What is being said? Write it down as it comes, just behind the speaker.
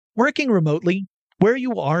Working remotely, where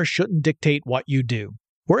you are shouldn't dictate what you do.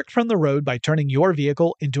 Work from the road by turning your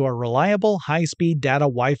vehicle into a reliable high-speed data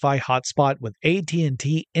Wi-Fi hotspot with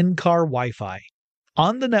AT&T in-car Wi-Fi.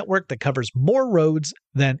 On the network that covers more roads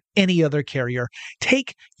than any other carrier,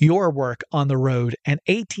 take your work on the road and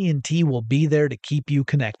AT&T will be there to keep you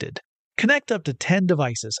connected. Connect up to 10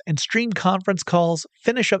 devices and stream conference calls,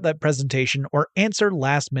 finish up that presentation, or answer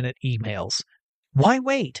last-minute emails. Why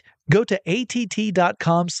wait? Go to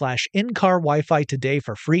att.com/in-car Wi-Fi today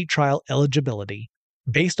for free trial eligibility.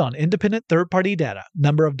 Based on independent third-party data,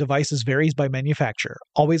 number of devices varies by manufacturer.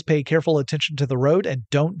 Always pay careful attention to the road and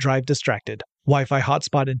don't drive distracted. Wi-Fi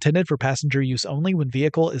hotspot intended for passenger use only when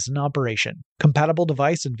vehicle is in operation. Compatible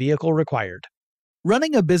device and vehicle required.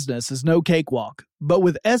 Running a business is no cakewalk, but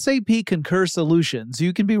with SAP Concur Solutions,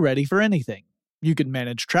 you can be ready for anything. You can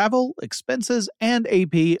manage travel, expenses, and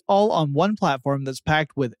AP all on one platform that's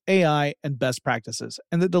packed with AI and best practices,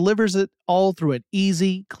 and that delivers it all through an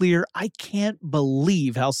easy, clear, I can't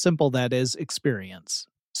believe how simple that is experience.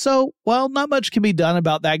 So, while not much can be done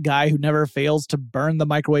about that guy who never fails to burn the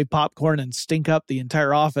microwave popcorn and stink up the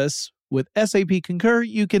entire office, with SAP Concur,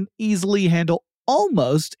 you can easily handle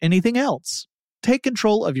almost anything else. Take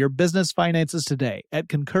control of your business finances today at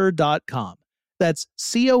Concur.com. That's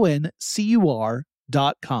CONCUR.com.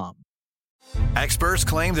 Experts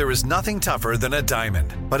claim there is nothing tougher than a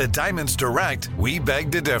diamond. But at Diamonds Direct, we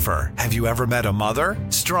beg to differ. Have you ever met a mother?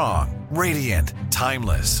 Strong, radiant,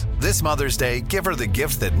 timeless. This Mother's Day, give her the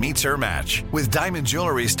gift that meets her match. With diamond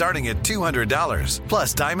jewelry starting at $200.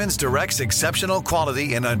 Plus Diamonds Direct's exceptional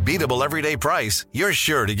quality and unbeatable everyday price, you're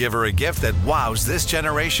sure to give her a gift that wows this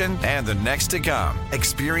generation and the next to come.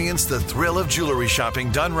 Experience the thrill of jewelry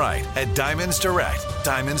shopping done right at Diamonds Direct.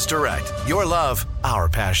 Diamonds Direct. Your love, our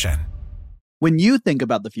passion. When you think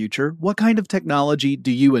about the future, what kind of technology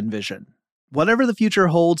do you envision? Whatever the future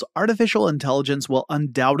holds, artificial intelligence will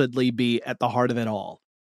undoubtedly be at the heart of it all.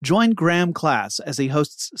 Join Graham Class as he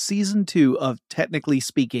hosts Season 2 of Technically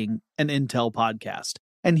Speaking, an Intel podcast,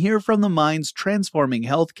 and hear from the minds transforming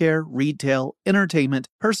healthcare, retail, entertainment,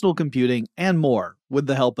 personal computing, and more with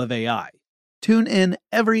the help of AI. Tune in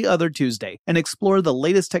every other Tuesday and explore the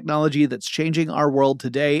latest technology that's changing our world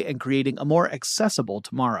today and creating a more accessible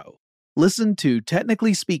tomorrow. Listen to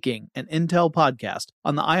Technically Speaking, an Intel podcast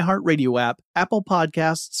on the iHeartRadio app, Apple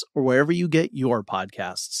Podcasts, or wherever you get your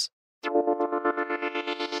podcasts.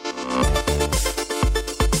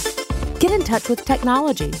 Get in touch with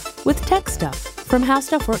technology with Tech Stuff from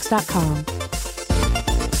HowStuffWorks.com.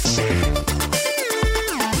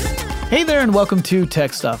 Hey there, and welcome to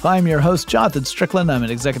Tech Stuff. I'm your host, Jonathan Strickland. I'm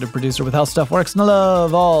an executive producer with How Stuff Works, and I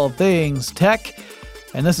love all things tech.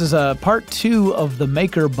 And this is part 2 of the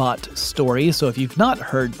MakerBot story. So if you've not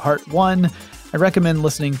heard part 1, I recommend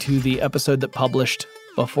listening to the episode that published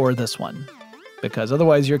before this one, because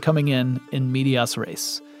otherwise you're coming in medias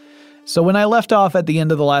res. So when I left off at the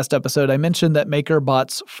end of the last episode, I mentioned that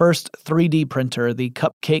MakerBot's first 3D printer, the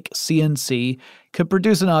Cupcake CNC, could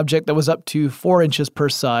produce an object that was up to 4 inches per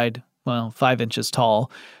side, 5 inches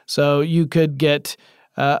tall. So you could get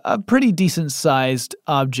a pretty decent-sized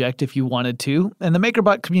object if you wanted to, and the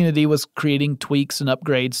MakerBot community was creating tweaks and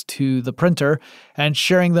upgrades to the printer and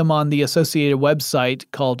sharing them on the associated website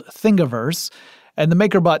called Thingiverse, and the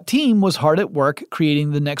MakerBot team was hard at work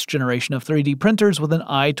creating the next generation of 3D printers with an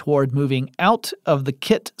eye toward moving out of the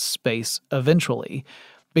kit space eventually.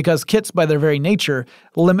 Because kits, by their very nature,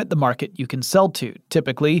 limit the market you can sell to.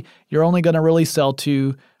 Typically, you're only going to really sell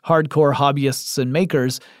to hardcore hobbyists and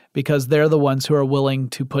makers because they're the ones who are willing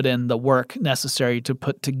to put in the work necessary to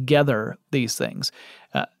put together these things.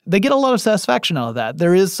 They get a lot of satisfaction out of that.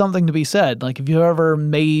 There is something to be said. Like if you've ever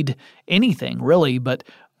made anything, really, but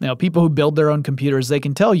people who build their own computers, they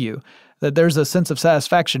can tell you that there's a sense of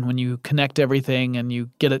satisfaction when you connect everything and you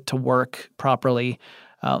get it to work properly.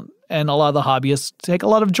 And a lot of the hobbyists take a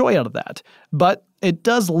lot of joy out of that. But it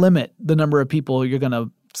does limit the number of people you're going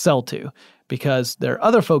to sell to, because there are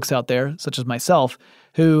other folks out there, such as myself,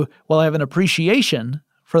 who, while I have an appreciation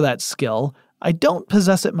for that skill, I don't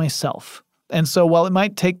possess it myself. And so while it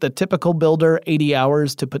might take the typical builder 80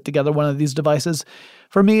 hours to put together one of these devices,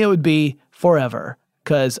 for me it would be forever,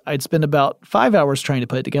 because I'd spend about 5 hours trying to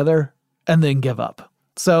put it together and then give up.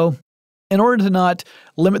 So in order to not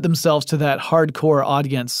limit themselves to that hardcore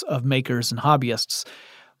audience of makers and hobbyists,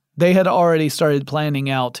 they had already started planning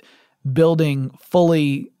out building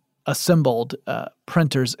fully assembled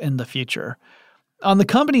printers in the future. On the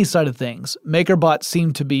company side of things, MakerBot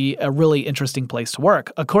seemed to be a really interesting place to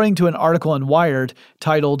work. According to an article in Wired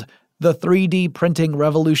titled "The 3D Printing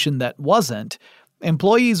Revolution That Wasn't,"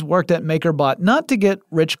 Employees worked at MakerBot not to get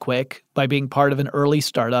rich quick by being part of an early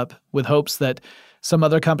startup with hopes that some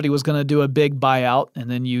other company was going to do a big buyout and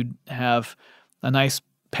then you'd have a nice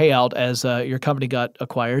payout as your company got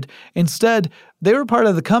acquired. Instead, they were part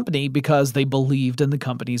of the company because they believed in the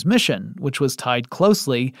company's mission, which was tied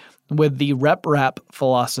closely with the rep-rap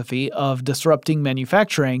philosophy of disrupting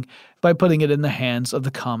manufacturing by putting it in the hands of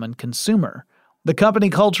the common consumer. The company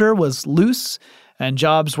culture was loose, and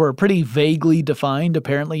jobs were pretty vaguely defined.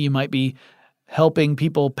 Apparently, you might be helping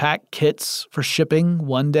people pack kits for shipping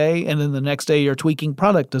one day, and then the next day you're tweaking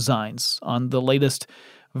product designs on the latest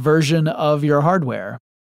version of your hardware.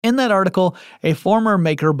 In that article, a former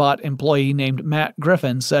MakerBot employee named Matt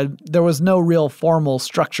Griffin said there was no real formal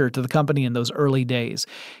structure to the company in those early days.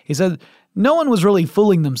 He said no one was really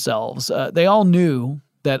fooling themselves. They all knew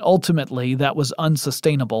that ultimately that was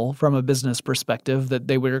unsustainable from a business perspective, that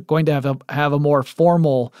they were going to have a more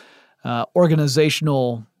formal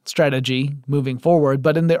organizational strategy moving forward.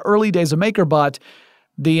 But in the early days of MakerBot,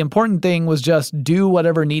 the important thing was just do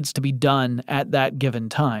whatever needs to be done at that given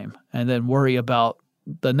time and then worry about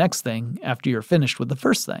the next thing after you're finished with the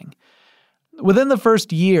first thing. Within the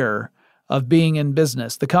first year of being in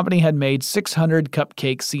business, the company had made 600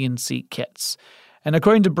 cupcake CNC kits. And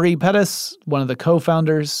according to Brie Pettis, one of the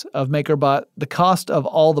co-founders of MakerBot, the cost of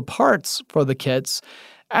all the parts for the kits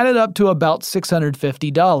added up to about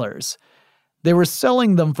 $650. They were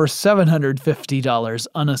selling them for $750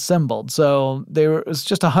 unassembled, so it was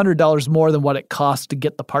just $100 more than what it cost to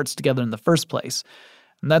get the parts together in the first place.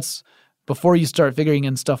 And that's before you start figuring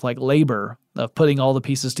in stuff like labor of putting all the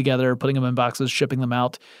pieces together, putting them in boxes, shipping them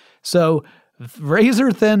out. So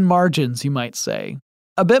razor-thin margins, you might say.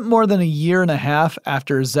 A bit more than a year and a half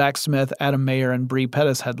after Zach Smith, Adam Mayer, and Brie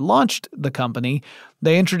Pettis had launched the company,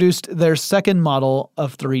 they introduced their second model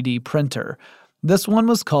of 3D printer. This one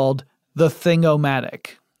was called the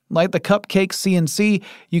Thing-O-Matic. Like the Cupcake CNC,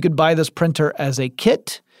 you could buy this printer as a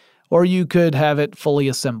kit, or you could have it fully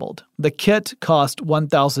assembled. The kit cost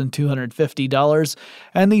 $1,250,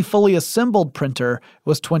 and the fully assembled printer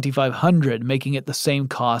was $2,500, making it the same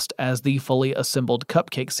cost as the fully assembled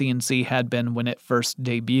Cupcake CNC had been when it first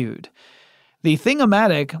debuted. The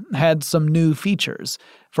Thing-O-Matic had some new features.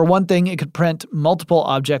 For one thing, it could print multiple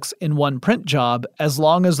objects in one print job as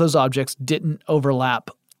long as those objects didn't overlap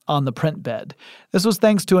on the print bed. This was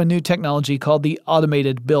thanks to a new technology called the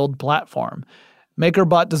Automated Build Platform.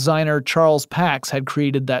 MakerBot designer Charles Pax had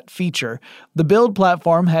created that feature. The build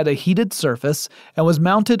platform had a heated surface and was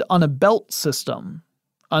mounted on a belt system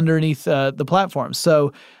underneath the platform.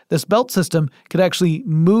 So this belt system could actually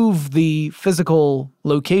move the physical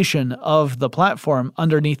location of the platform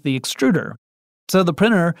underneath the extruder. So the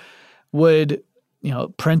printer would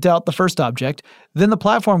print out the first object. Then the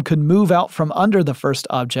platform could move out from under the first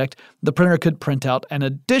object. The printer could print out an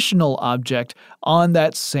additional object on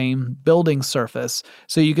that same building surface.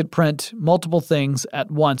 So you could print multiple things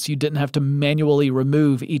at once. You didn't have to manually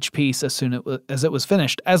remove each piece as soon as it was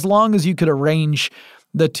finished, as long as you could arrange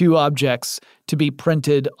the two objects to be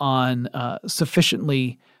printed on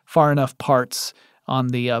sufficiently far enough parts on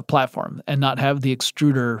the platform and not have the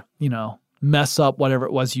extruder, mess up whatever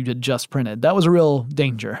it was you had just printed. That was a real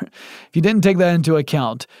danger. If you didn't take that into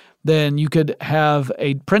account, then you could have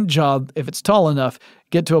a print job, if it's tall enough,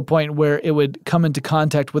 get to a point where it would come into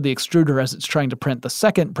contact with the extruder as it's trying to print the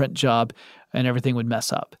second print job, and everything would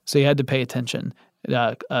mess up. So you had to pay attention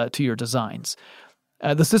to your designs.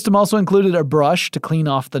 The system also included a brush to clean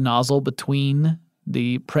off the nozzle between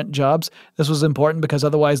the print jobs. This was important because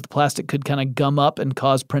otherwise the plastic could kind of gum up and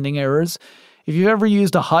cause printing errors. If you've ever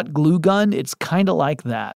used a hot glue gun, it's kind of like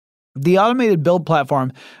that. The Automated Build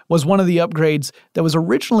Platform was one of the upgrades that was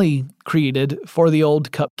originally created for the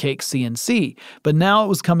old Cupcake CNC, but now it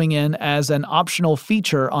was coming in as an optional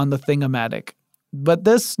feature on the Thing-O-Matic. But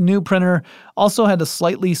this new printer also had a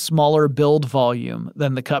slightly smaller build volume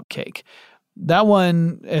than the Cupcake. That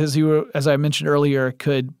one, as I mentioned earlier,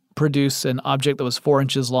 could produce an object that was 4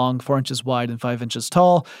 inches long, 4 inches wide, and 5 inches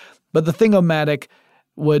tall, but the Thing-O-Matic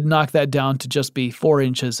would knock that down to just be 4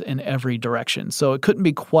 inches in every direction, so it couldn't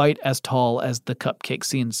be quite as tall as the Cupcake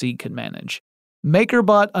CNC could manage.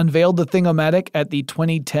 MakerBot unveiled the Thing-O-Matic at the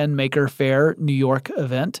 2010 Maker Faire New York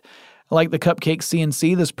event. Like the Cupcake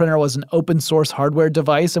CNC, this printer was an open-source hardware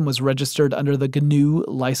device and was registered under the GNU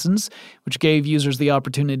license, which gave users the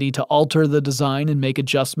opportunity to alter the design and make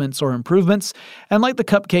adjustments or improvements. And like the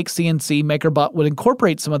Cupcake CNC, MakerBot would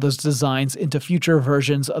incorporate some of those designs into future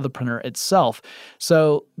versions of the printer itself.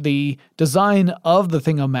 So the design of the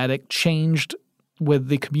Thing-O-Matic changed with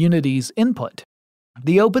the community's input.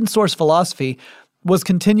 The open-source philosophy was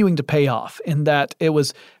continuing to pay off in that it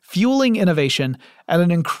was fueling innovation at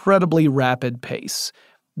an incredibly rapid pace.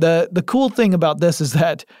 The cool thing about this is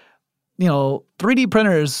that 3D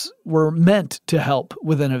printers were meant to help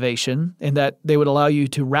with innovation in that they would allow you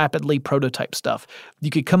to rapidly prototype stuff.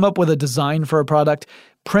 You could come up with a design for a product,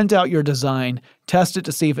 print out your design, test it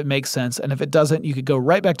to see if it makes sense, and if it doesn't, you could go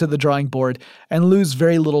right back to the drawing board and lose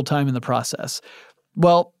very little time in the process.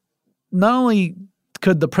 Well, not only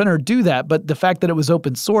could the printer do that, but the fact that it was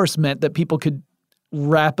open source meant that people could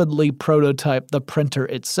rapidly prototype the printer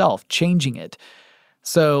itself, changing it.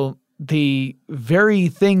 So the very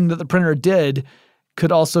thing that the printer did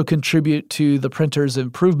could also contribute to the printer's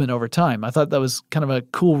improvement over time. I thought that was kind of a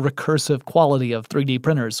cool recursive quality of 3D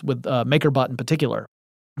printers with MakerBot in particular.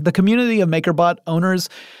 The community of MakerBot owners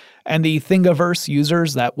and the Thingiverse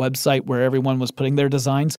users, that website where everyone was putting their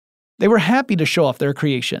designs, they were happy to show off their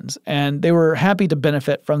creations, and they were happy to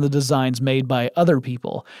benefit from the designs made by other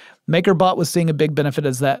people. MakerBot was seeing a big benefit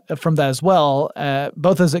from that as well,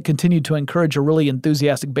 both as it continued to encourage a really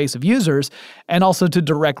enthusiastic base of users and also to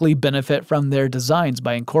directly benefit from their designs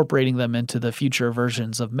by incorporating them into the future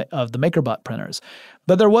versions of the MakerBot printers.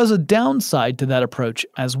 But there was a downside to that approach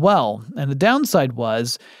as well, and the downside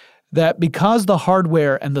was that because the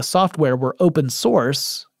hardware and the software were open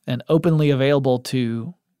source and openly available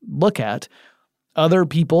to look at, other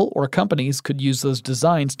people or companies could use those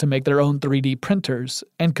designs to make their own 3D printers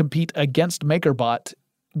and compete against MakerBot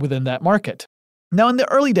within that market. Now, in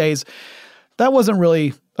the early days, that wasn't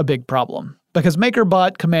really a big problem because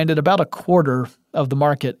MakerBot commanded about a quarter of the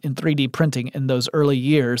market in 3D printing in those early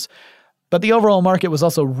years, but the overall market was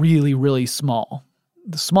also really, really small.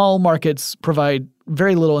 The small markets provide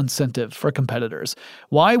very little incentive for competitors.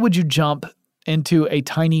 Why would you jump into a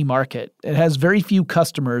tiny market? It has very few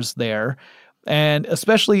customers there, and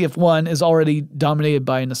especially if one is already dominated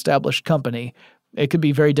by an established company, it could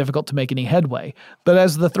be very difficult to make any headway. But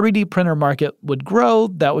as the 3D printer market would grow,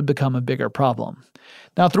 that would become a bigger problem.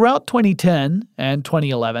 Now, throughout 2010 and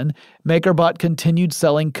 2011, MakerBot continued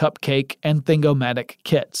selling Cupcake and Thingomatic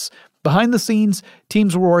kits. Behind the scenes,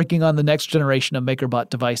 teams were working on the next generation of MakerBot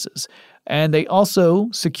devices, and they also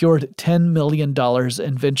secured $10 million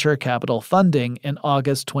in venture capital funding in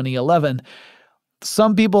August 2011.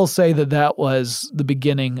 Some people say that that was the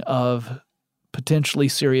beginning of potentially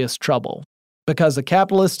serious trouble because a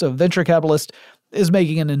venture capitalist, is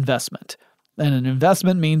making an investment. And an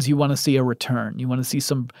investment means you want to see a return. You want to see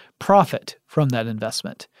some profit from that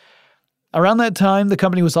investment. Around that time, the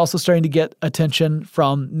company was also starting to get attention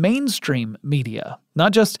from mainstream media,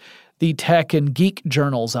 not just the tech and geek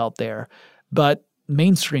journals out there, but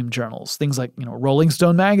mainstream journals, things like Rolling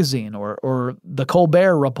Stone magazine or the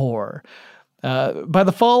Colbert Report. By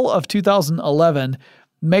the fall of 2011,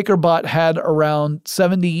 MakerBot had around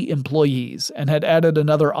 70 employees and had added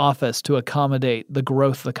another office to accommodate the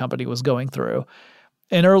growth the company was going through.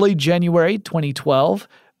 In early January 2012,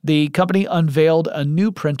 the company unveiled a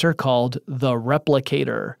new printer called the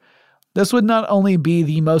Replicator. This would not only be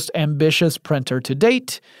the most ambitious printer to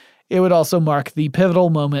date, it would also mark the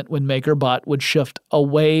pivotal moment when MakerBot would shift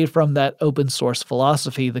away from that open source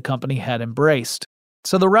philosophy the company had embraced.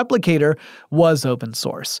 So the Replicator was open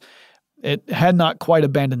source. It had not quite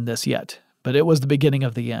abandoned this yet, but it was the beginning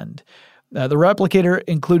of the end. The Replicator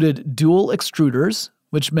included dual extruders,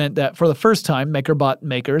 which meant that for the first time, MakerBot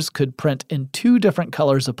makers could print in two different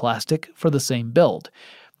colors of plastic for the same build.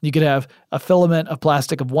 You could have a filament of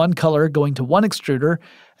plastic of one color going to one extruder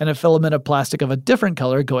and a filament of plastic of a different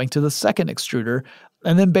color going to the second extruder.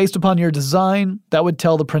 And then based upon your design, that would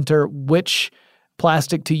tell the printer which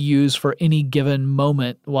plastic to use for any given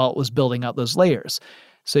moment while it was building out those layers.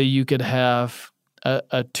 So you could have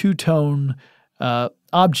a two-tone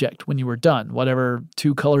object when you were done, whatever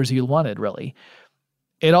two colors you wanted, really.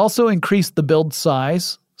 It also increased the build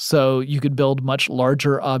size, so you could build much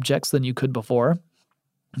larger objects than you could before.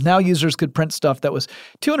 Now users could print stuff that was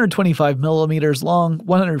 225 millimeters long,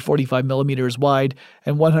 145 millimeters wide,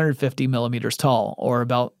 and 150 millimeters tall, or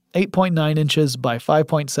about 8.9 inches by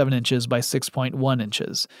 5.7 inches by 6.1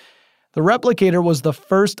 inches. The Replicator was the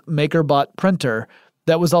first MakerBot printer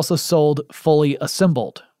that was also sold fully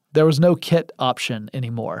assembled. There was no kit option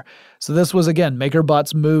anymore. So this was, again,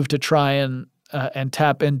 MakerBot's move to try and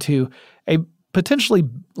tap into a potentially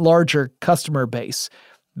larger customer base,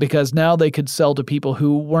 because now they could sell to people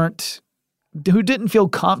who didn't feel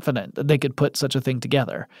confident that they could put such a thing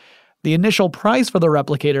together. The initial price for the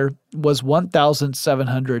Replicator was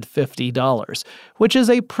 $1,750, which is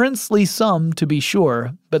a princely sum to be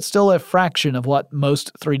sure, but still a fraction of what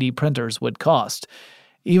most 3D printers would cost.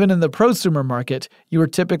 Even in the prosumer market, you were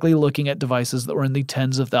typically looking at devices that were in the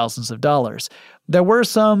tens of thousands of dollars. There were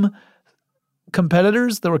some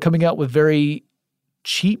competitors that were coming out with very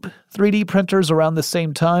cheap 3D printers around the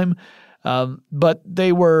same time, but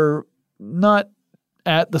they were not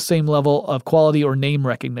at the same level of quality or name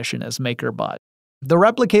recognition as MakerBot. The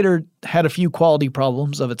Replicator had a few quality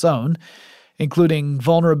problems of its own, including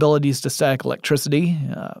vulnerabilities to static electricity.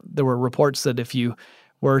 There were reports that if you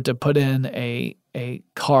were to put in a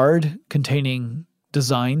card containing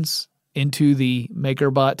designs into the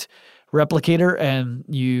MakerBot replicator and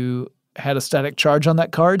you had a static charge on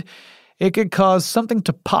that card, it could cause something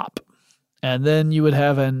to pop. And then you would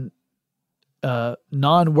have an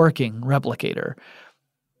non-working replicator.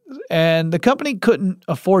 And the company couldn't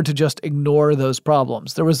afford to just ignore those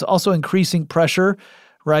problems. There was also increasing pressure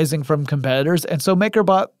rising from competitors, and so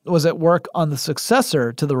MakerBot was at work on the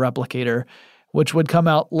successor to the replicator, which would come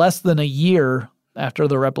out less than a year after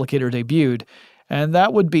the replicator debuted. And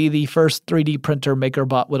that would be the first 3D printer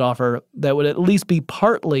MakerBot would offer that would at least be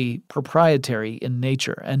partly proprietary in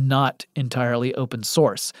nature and not entirely open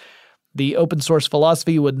source. The open source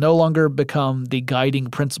philosophy would no longer become the guiding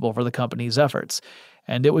principle for the company's efforts,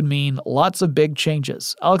 and it would mean lots of big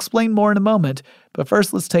changes. I'll explain more in a moment, but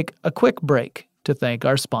first let's take a quick break to thank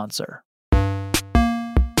our sponsor.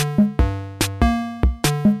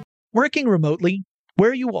 Working remotely,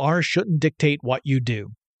 where you are shouldn't dictate what you do.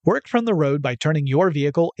 Work from the road by turning your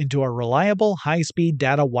vehicle into a reliable high-speed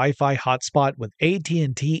data Wi-Fi hotspot with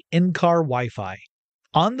AT&T in-car Wi-Fi.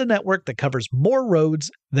 On the network that covers more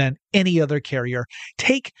roads than any other carrier,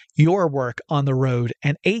 take your work on the road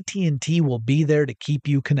and AT&T will be there to keep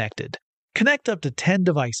you connected. Connect up to 10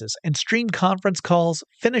 devices and stream conference calls,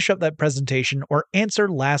 finish up that presentation, or answer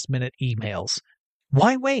last-minute emails.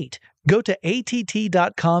 Why wait? Go to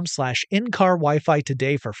att.com/in-car Wi-Fi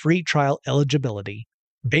today for free trial eligibility.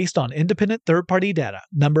 Based on independent third-party data,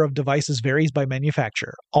 number of devices varies by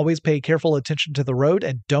manufacturer. Always pay careful attention to the road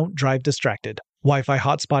and don't drive distracted. Wi-Fi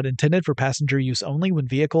hotspot intended for passenger use only when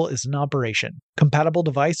vehicle is in operation. Compatible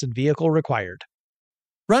device and vehicle required.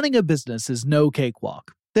 Running a business is no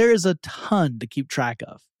cakewalk. There is a ton to keep track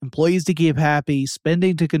of. Employees to keep happy,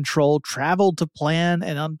 spending to control, travel to plan,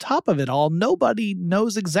 and on top of it all, nobody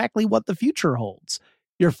knows exactly what the future holds.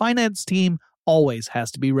 Your finance team always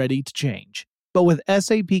has to be ready to change. But with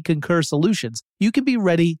SAP Concur Solutions, you can be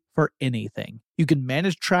ready for anything. You can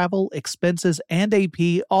manage travel, expenses, and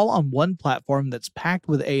AP all on one platform that's packed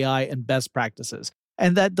with AI and best practices,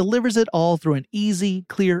 and that delivers it all through an easy,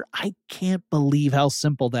 clear, I can't believe how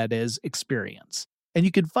simple that is experience. And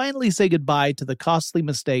you can finally say goodbye to the costly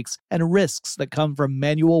mistakes and risks that come from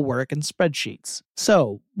manual work and spreadsheets.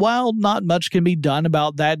 So, while not much can be done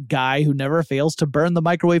about that guy who never fails to burn the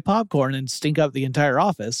microwave popcorn and stink up the entire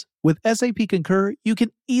office, with SAP Concur, you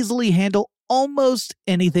can easily handle almost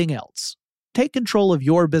anything else. Take control of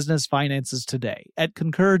your business finances today at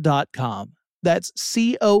concur.com. That's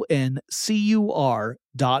CONCUR.com.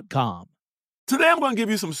 Today I'm going to give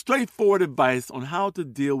you some straightforward advice on how to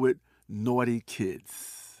deal with naughty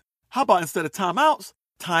kids. How about instead of timeouts,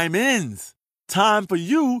 time-ins? Time for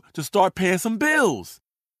you to start paying some bills.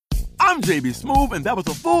 I'm JB Smoove, and that was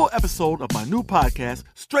a full episode of my new podcast,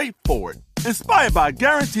 Straightforward, inspired by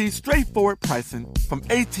guaranteed straightforward pricing from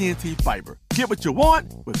AT&T Fiber. Get what you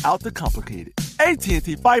want without the complicated.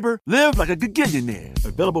 AT&T Fiber, live like a gigillionaire.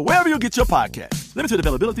 Available wherever you get your podcast. Limited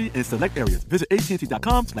availability in select areas. Visit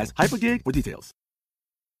AT&T.com/hypergig for details.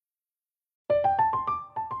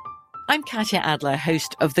 I'm Katya Adler,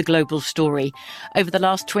 host of The Global Story. Over the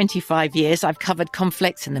last 25 years, I've covered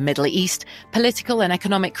conflicts in the Middle East, political and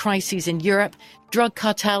economic crises in Europe, drug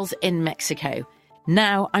cartels in Mexico.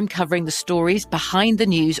 Now I'm covering the stories behind the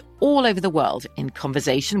news all over the world in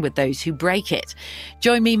conversation with those who break it.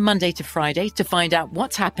 Join me Monday to Friday to find out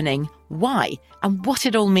what's happening, why, and what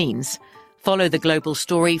it all means. Follow The Global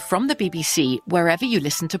Story from the BBC wherever you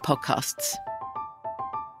listen to podcasts.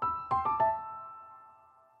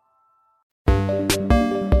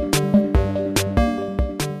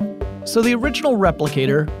 So the original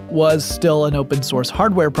Replicator was still an open source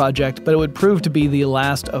hardware project, but it would prove to be the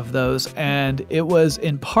last of those, and it was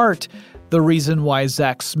in part the reason why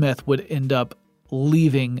Zach Smith would end up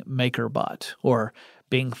leaving MakerBot, or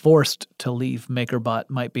being forced to leave MakerBot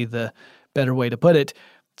might be the better way to put it.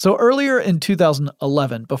 So earlier in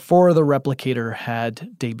 2011, before the Replicator had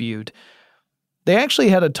debuted, they actually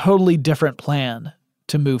had a totally different plan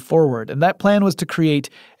to move forward, and that plan was to create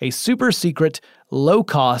a super secret,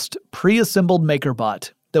 low-cost, pre-assembled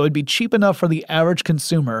MakerBot that would be cheap enough for the average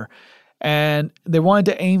consumer And they wanted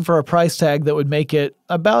to aim for a price tag that would make it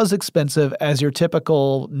about as expensive as your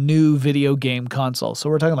typical new video game console. So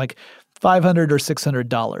we're talking like $500 or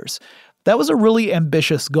 $600. That was a really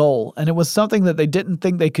ambitious goal, and it was something that they didn't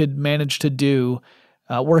think they could manage to do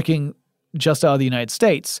working just out of the United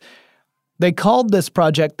States. They called this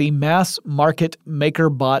project the Mass Market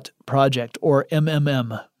MakerBot Project, or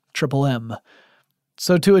MMM, triple M.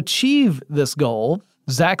 So to achieve this goal,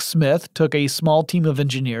 Zach Smith took a small team of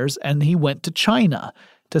engineers and he went to China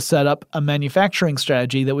to set up a manufacturing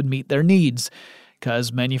strategy that would meet their needs,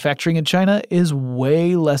 because manufacturing in China is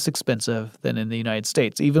way less expensive than in the United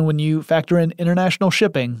States. Even when you factor in international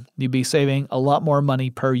shipping, you'd be saving a lot more money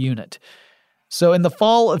per unit. So in the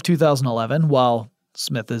fall of 2011, while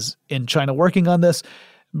Smith is in China working on this,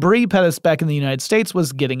 Bre Pettis back in the United States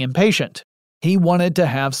was getting impatient. He wanted to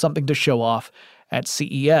have something to show off at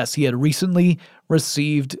CES. He had recently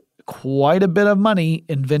received quite a bit of money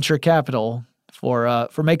in venture capital for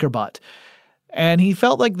MakerBot. And he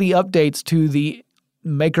felt like the updates to the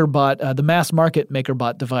MakerBot, the mass market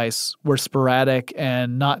MakerBot device, were sporadic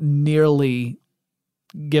and not nearly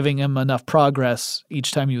giving him enough progress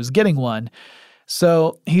each time he was getting one.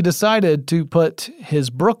 So he decided to put his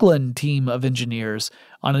Brooklyn team of engineers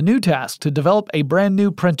on a new task to develop a brand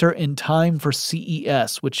new printer in time for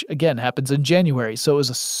CES, which again happens in January. So it was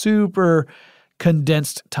a super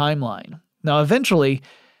condensed timeline. Now, eventually,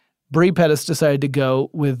 Bre Pettis decided to go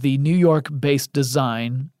with the New York-based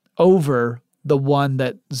design over the one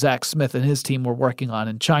that Zach Smith and his team were working on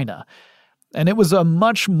in China. And it was a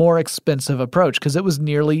much more expensive approach because it was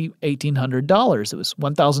nearly $1,800. It was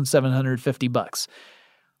 $1,750.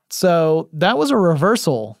 So that was a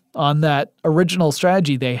reversal on that original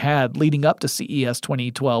strategy they had leading up to CES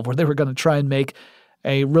 2012, where they were going to try and make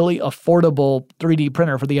a really affordable 3D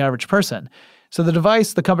printer for the average person. So the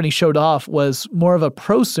device the company showed off was more of a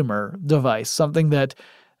prosumer device, something that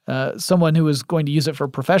someone who was going to use it for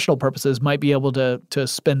professional purposes might be able to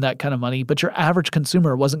spend that kind of money, but your average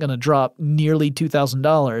consumer wasn't going to drop nearly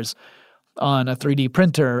 $2,000 on a 3D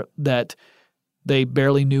printer that they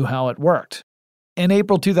barely knew how it worked. In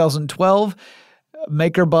April 2012,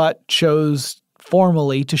 MakerBot chose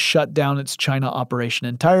formally to shut down its China operation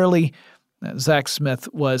entirely. Zach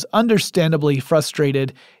Smith was understandably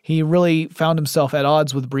frustrated. He really found himself at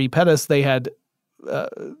odds with Bre Pettis. They had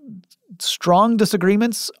strong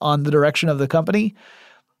disagreements on the direction of the company.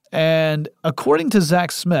 And according to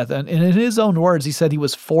Zach Smith, and in his own words, he said he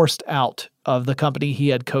was forced out of the company he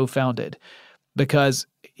had co-founded because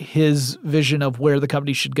his vision of where the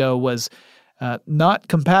company should go was not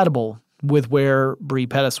compatible with where Bre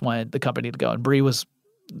Pettis wanted the company to go. And Bre was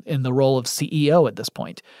in the role of CEO at this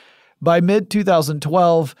point. By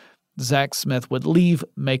mid-2012, Zach Smith would leave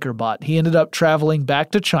MakerBot. He ended up traveling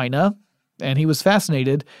back to China, and he was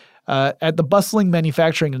fascinated at the bustling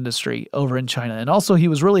manufacturing industry over in China. And also he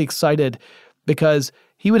was really excited because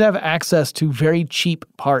he would have access to very cheap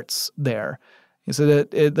parts there. He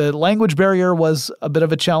said that the language barrier was a bit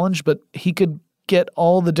of a challenge, but he could get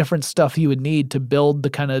all the different stuff he would need to build the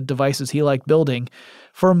kind of devices he liked building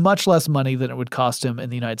for much less money than it would cost him in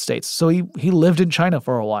the United States. So he lived in China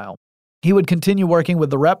for a while. He would continue working with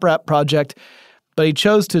the RepRap project, but he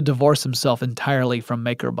chose to divorce himself entirely from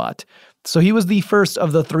MakerBot. So he was the first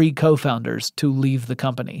of the three co-founders to leave the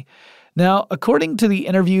company. Now, according to the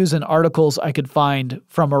interviews and articles I could find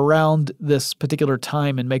from around this particular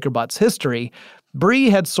time in MakerBot's history, Bre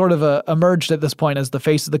had sort of emerged at this point as the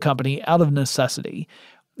face of the company out of necessity.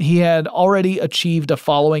 He had already achieved a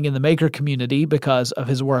following in the maker community because of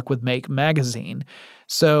his work with Make Magazine.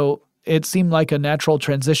 So it seemed like a natural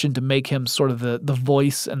transition to make him sort of the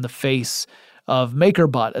voice and the face of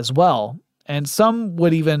MakerBot as well. And some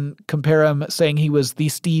would even compare him, saying he was the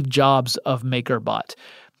Steve Jobs of MakerBot.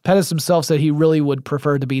 Pettis himself said he really would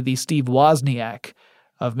prefer to be the Steve Wozniak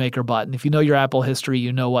of MakerBot. And if you know your Apple history,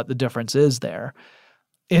 you know what the difference is there.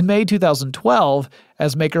 In May 2012,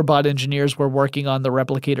 as MakerBot engineers were working on the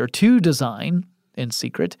Replicator 2 design in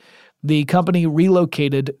secret, the company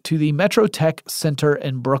relocated to the Metro Tech Center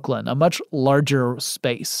in Brooklyn, a much larger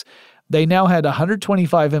space. They now had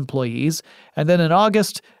 125 employees, and then in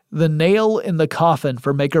August, the nail in the coffin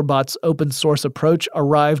for MakerBot's open source approach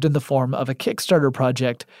arrived in the form of a Kickstarter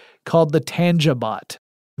project called the Tangibot.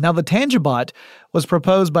 Now, the Tangibot was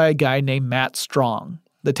proposed by a guy named Matt Strong.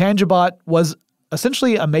 The Tangibot was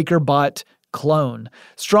essentially a MakerBot clone.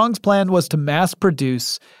 Strong's plan was to mass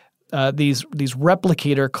produce these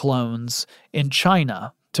replicator clones in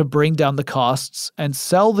China to bring down the costs and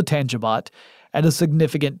sell the Tangibot at a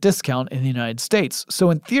significant discount in the United States. So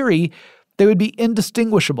in theory, they would be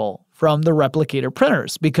indistinguishable from the replicator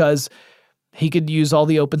printers because he could use all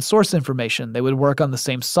the open source information. They would work on the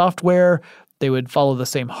same software. They would follow the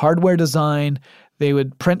same hardware design. They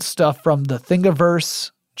would print stuff from the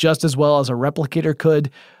Thingiverse just as well as a replicator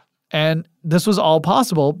could. And this was all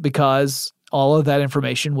possible because all of that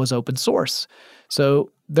information was open source.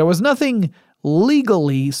 So there was nothing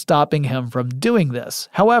legally stopping him from doing this.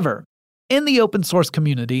 However, in the open source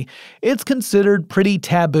community, it's considered pretty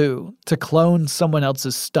taboo to clone someone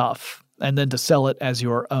else's stuff and then to sell it as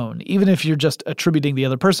your own. Even if you're just attributing the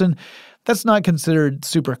other person, that's not considered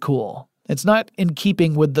super cool. It's not in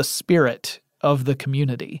keeping with the spirit of the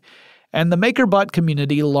community. And the MakerBot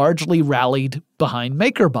community largely rallied behind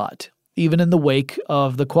MakerBot, even in the wake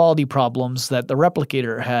of the quality problems that the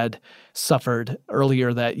replicator had suffered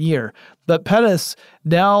earlier that year. But Pettis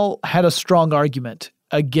now had a strong argument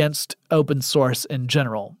against open source in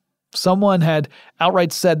general. Someone had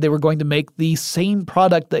outright said they were going to make the same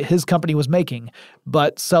product that his company was making,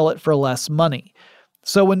 but sell it for less money.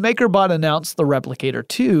 So when MakerBot announced the Replicator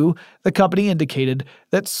 2, the company indicated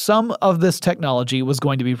that some of this technology was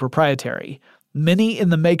going to be proprietary. Many in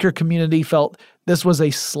the Maker community felt this was a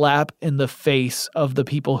slap in the face of the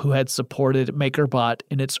people who had supported MakerBot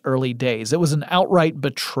in its early days. It was an outright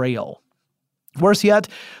betrayal. Worse yet,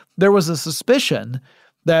 there was a suspicion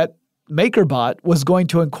that MakerBot was going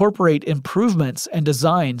to incorporate improvements and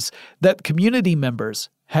designs that community members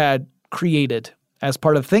had created as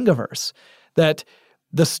part of Thingiverse, that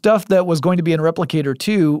the stuff that was going to be in Replicator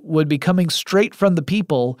 2 would be coming straight from the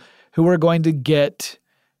people who were going to get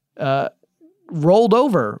rolled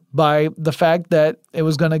over by the fact that it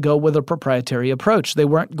was going to go with a proprietary approach. They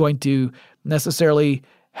weren't going to necessarily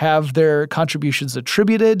have their contributions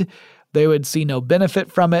attributed. They would see no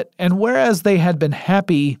benefit from it. And whereas they had been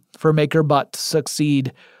happy for MakerBot to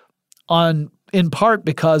succeed in part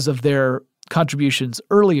because of their contributions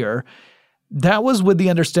earlier, that was with the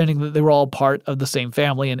understanding that they were all part of the same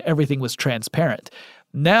family and everything was transparent.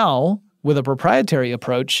 Now, with a proprietary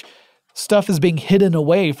approach, stuff is being hidden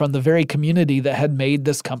away from the very community that had made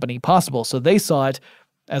this company possible. So they saw it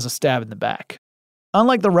as a stab in the back.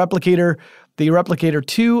 Unlike the Replicator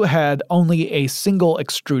 2 had only a single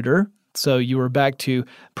extruder, so you were back to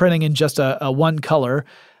printing in just a one color.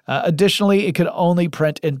 Additionally, it could only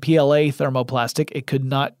print in PLA thermoplastic. It could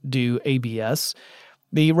not do ABS.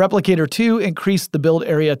 The Replicator 2 increased the build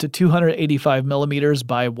area to 285 millimeters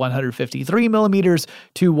by 153 millimeters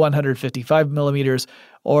to 155 millimeters,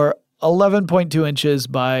 or 11.2 inches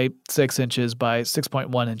by 6 inches by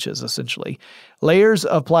 6.1 inches, essentially. Layers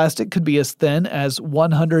of plastic could be as thin as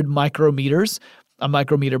 100 micrometers. A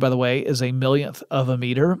micrometer, by the way, is a millionth of a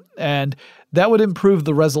meter, and that would improve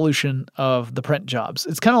the resolution of the print jobs.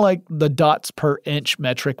 It's kind of like the dots per inch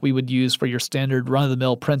metric we would use for your standard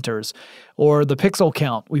run-of-the-mill printers, or the pixel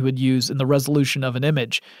count we would use in the resolution of an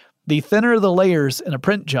image. The thinner the layers in a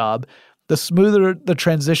print job, the smoother the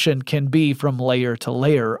transition can be from layer to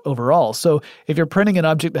layer overall. So if you're printing an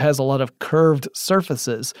object that has a lot of curved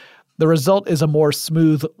surfaces, the result is a more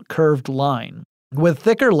smooth, curved line. With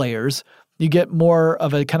thicker layers, you get more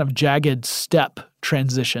of a kind of jagged step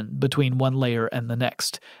transition between one layer and the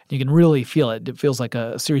next. You can really feel it. It feels like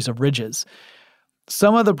a series of ridges.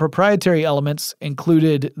 Some of the proprietary elements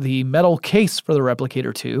included the metal case for the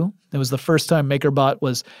Replicator 2. It was the first time MakerBot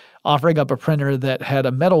was offering up a printer that had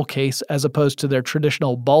a metal case as opposed to their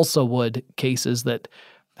traditional balsa wood cases that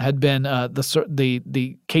had been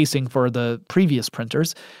the casing for the previous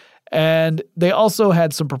printers. And they also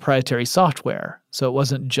had some proprietary software. So it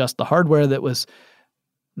wasn't just the hardware that was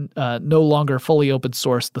no longer fully open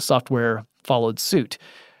source. The software followed suit.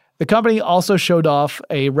 The company also showed off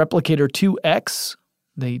a Replicator 2X,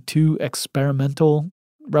 the 2 experimental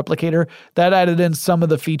replicator. That added in some of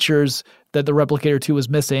the features that the Replicator 2 was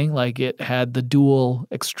missing, like it had the dual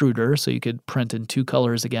extruder, so you could print in 2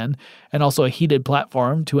 colors again, and also a heated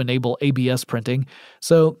platform to enable ABS printing.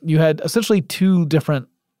 So you had essentially 2 different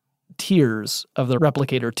tiers of the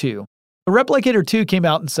Replicator 2. The Replicator 2 came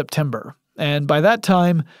out in September, and by that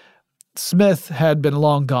time, Smith had been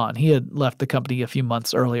long gone. He had left the company a few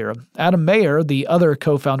months earlier. Adam Mayer, the other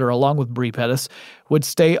co-founder along with Bre Pettis, would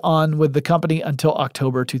stay on with the company until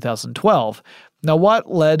October 2012. Now,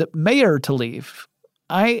 what led Mayer to leave?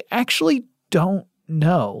 I actually don't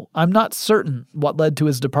know. I'm not certain what led to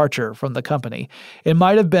his departure from the company. It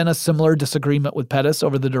might have been a similar disagreement with Pettis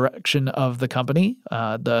over the direction of the company,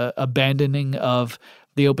 the abandoning of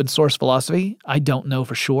the open source philosophy. I don't know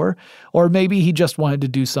for sure. Or maybe he just wanted to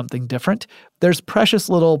do something different. There's precious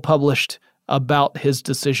little published about his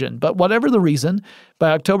decision. But whatever the reason,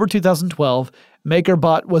 by October 2012,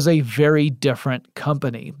 MakerBot was a very different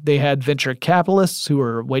company. They had venture capitalists who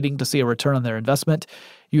were waiting to see a return on their investment.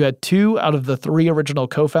 You had 2 out of the 3 original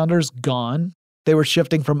co-founders gone. They were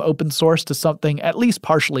shifting from open source to something at least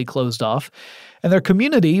partially closed off. And their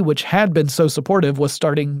community, which had been so supportive, was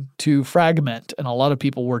starting to fragment, and a lot of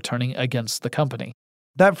people were turning against the company.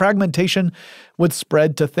 That fragmentation would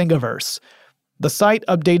spread to Thingiverse. The site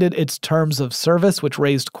updated its terms of service, which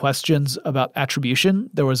raised questions about attribution.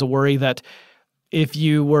 There was a worry that if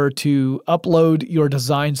you were to upload your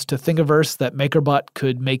designs to Thingiverse, that MakerBot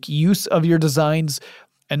could make use of your designs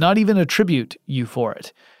and not even attribute you for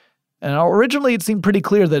it. And originally it seemed pretty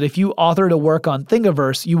clear that if you authored a work on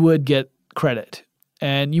Thingiverse, you would get credit.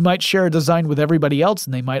 And you might share a design with everybody else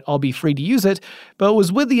and they might all be free to use it, but it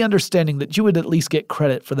was with the understanding that you would at least get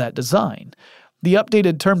credit for that design. The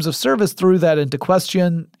updated terms of service threw that into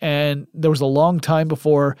question, and there was a long time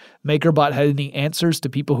before MakerBot had any answers to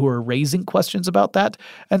people who were raising questions about that.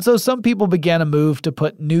 And so some people began a move to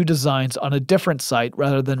put new designs on a different site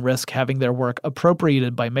rather than risk having their work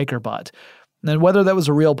appropriated by MakerBot. And whether that was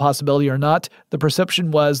a real possibility or not, the perception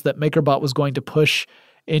was that MakerBot was going to push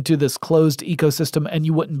into this closed ecosystem and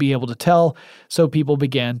you wouldn't be able to tell, so people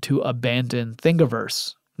began to abandon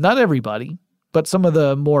Thingiverse. Not everybody, but some of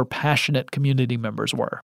the more passionate community members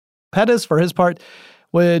were. Pettis, for his part,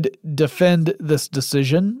 would defend this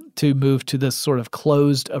decision to move to this sort of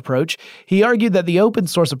closed approach. He argued that the open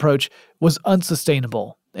source approach was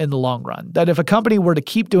unsustainable in the long run, that if a company were to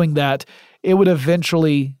keep doing that, it would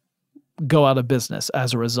eventually go out of business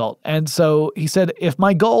as a result. And so he said, if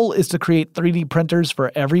my goal is to create 3D printers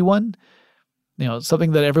for everyone,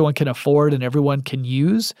 something that everyone can afford and everyone can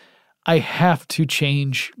use, I have to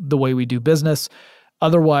change the way we do business.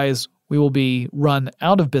 Otherwise, we will be run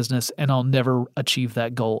out of business and I'll never achieve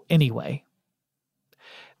that goal anyway.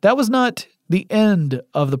 That was not the end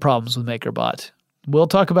of the problems with MakerBot. We'll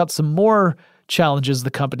talk about some more challenges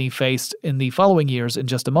the company faced in the following years in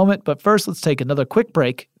just a moment, but first let's take another quick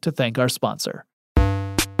break to thank our sponsor.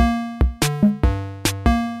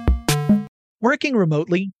 Working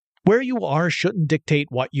remotely, where you are shouldn't dictate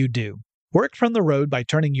what you do. Work from the road by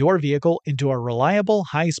turning your vehicle into a reliable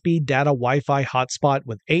high-speed data Wi-Fi hotspot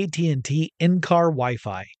with AT&T in-car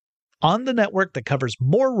Wi-Fi. On the network that covers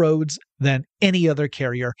more roads than any other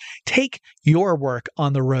carrier, take your work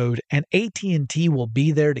on the road and AT&T will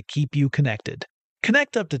be there to keep you connected.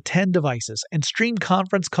 Connect up to 10 devices and stream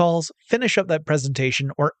conference calls, finish up that presentation,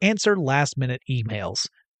 or answer last-minute emails.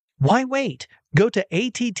 Why wait? Go to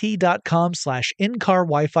att.com/in-car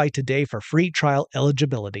Wi-Fi today for free trial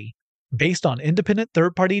eligibility. Based on independent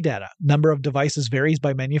third-party data, number of devices varies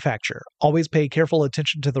by manufacturer. Always pay careful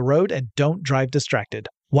attention to the road and don't drive distracted.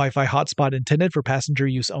 Wi-Fi hotspot intended for passenger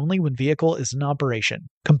use only when vehicle is in operation.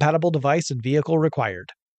 Compatible device and vehicle required.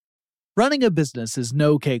 Running a business is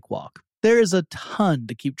no cakewalk. There is a ton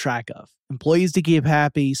to keep track of. Employees to keep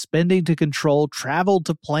happy, spending to control, travel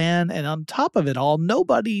to plan, and on top of it all,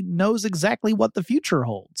 nobody knows exactly what the future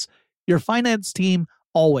holds. Your finance team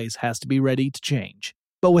always has to be ready to change.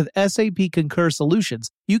 But with SAP Concur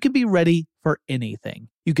Solutions, you can be ready for anything.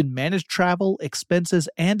 You can manage travel, expenses,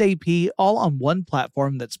 and AP all on one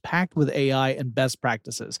platform that's packed with AI and best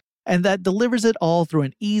practices, and that delivers it all through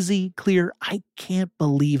an easy, clear, I can't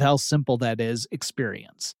believe how simple that is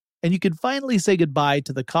experience. And you can finally say goodbye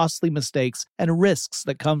to the costly mistakes and risks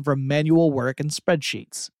that come from manual work and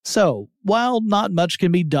spreadsheets. So, while not much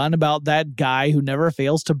can be done about that guy who never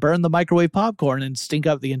fails to burn the microwave popcorn and stink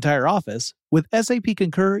up the entire office, with SAP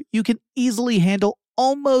Concur, you can easily handle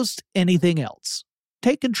almost anything else.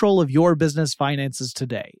 Take control of your business finances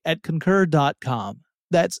today at Concur.com.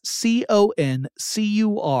 That's CONCUR.com.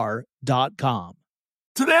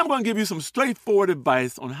 Today I'm going to give you some straightforward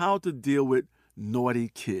advice on how to deal with naughty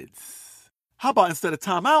kids. How about instead of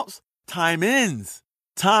timeouts, time-ins?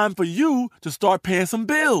 Time for you to start paying some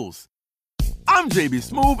bills. I'm JB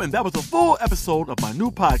Smoove, and that was a full episode of my new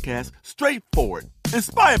podcast, Straightforward,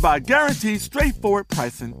 inspired by guaranteed straightforward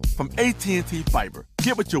pricing from AT&T Fiber.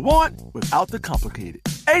 Get what you want without the complicated.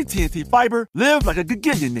 AT&T Fiber, live like a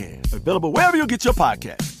gigillionaire. Available wherever you get your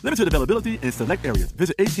podcasts. Limited availability in select areas.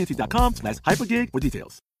 Visit AT&T.com/hypergig for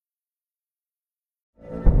details.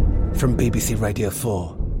 From BBC Radio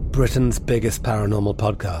 4, Britain's biggest paranormal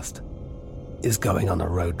podcast is going on a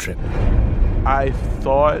road trip. I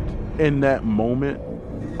thought in that moment,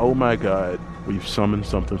 oh my God, we've summoned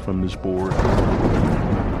something from this board.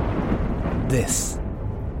 This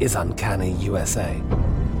is Uncanny USA.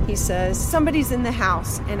 He says, somebody's in the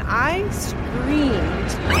house, and I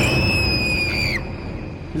screamed.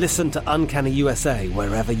 Listen to Uncanny USA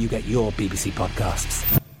wherever you get your BBC podcasts,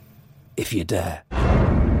 if you dare.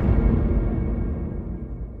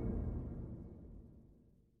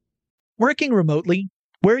 Working remotely,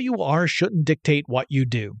 where you are shouldn't dictate what you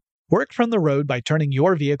do. Work from the road by turning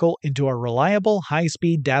your vehicle into a reliable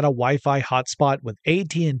high-speed data Wi-Fi hotspot with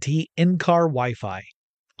AT&T in-car Wi-Fi.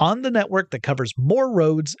 On the network that covers more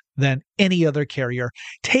roads than any other carrier,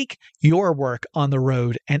 take your work on the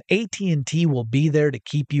road and AT&T will be there to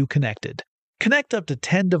keep you connected. Connect up to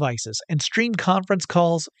 10 devices and stream conference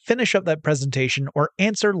calls, finish up that presentation, or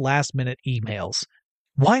answer last-minute emails.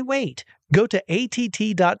 Why wait? Go to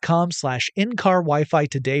att.com/in-car Wi-Fi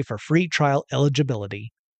today for free trial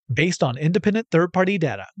eligibility. Based on independent third-party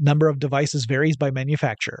data, number of devices varies by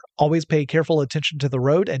manufacturer. Always pay careful attention to the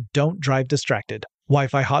road and don't drive distracted.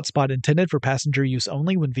 Wi-Fi hotspot intended for passenger use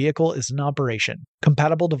only when vehicle is in operation.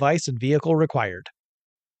 Compatible device and vehicle required.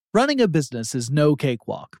 Running a business is no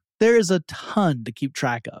cakewalk. There is a ton to keep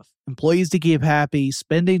track of. Employees to keep happy,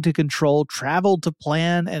 spending to control, travel to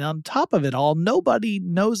plan, and on top of it all, nobody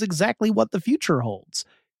knows exactly what the future holds.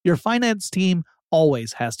 Your finance team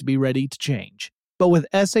always has to be ready to change. But with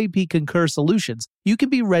SAP Concur Solutions, you can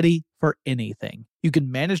be ready for anything. You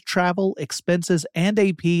can manage travel, expenses, and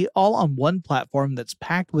AP all on one platform that's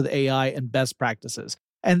packed with AI and best practices,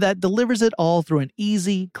 and that delivers it all through an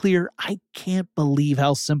easy, clear, I can't believe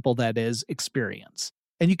how simple that is experience.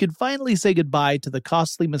 And you can finally say goodbye to the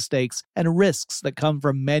costly mistakes and risks that come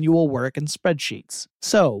from manual work and spreadsheets.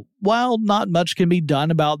 So, while not much can be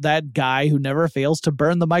done about that guy who never fails to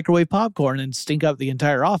burn the microwave popcorn and stink up the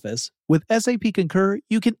entire office, with SAP Concur,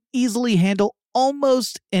 you can easily handle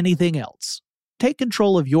almost anything else. Take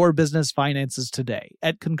control of your business finances today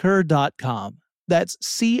at concur.com. That's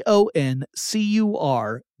CONCUR.com.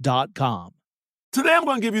 Today I'm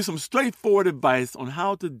going to give you some straightforward advice on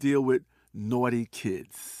how to deal with naughty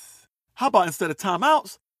kids. How about instead of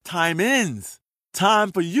timeouts, time-ins? Time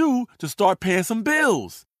for you to start paying some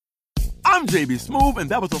bills. I'm JB Smoove, and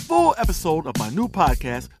that was a full episode of my new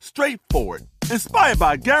podcast, Straightforward, inspired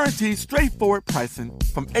by guaranteed straightforward pricing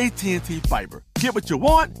from AT&T Fiber. Get what you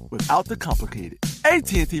want without the complicated.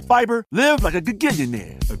 AT&T Fiber, live like a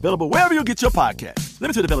gigillionaire. Available wherever you get your podcasts.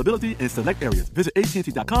 Limited availability in select areas. Visit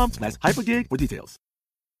AT&T.com/hypergig for details.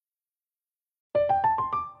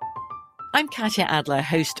 I'm Katya Adler,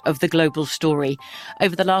 host of The Global Story.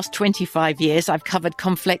 Over the last 25 years, I've covered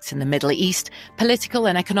conflicts in the Middle East, political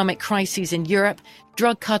and economic crises in Europe,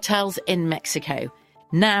 drug cartels in Mexico.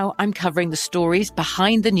 Now I'm covering the stories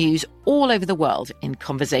behind the news all over the world in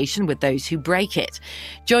conversation with those who break it.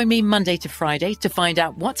 Join me Monday to Friday to find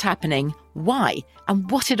out what's happening, why, and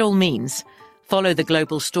what it all means. Follow The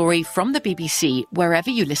Global Story from the BBC wherever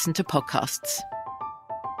you listen to podcasts.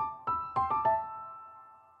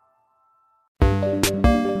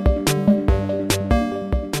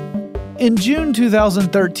 In June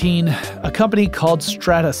 2013, a company called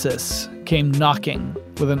Stratasys came knocking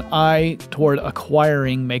with an eye toward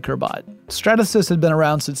acquiring MakerBot. Stratasys had been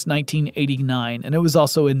around since 1989, and it was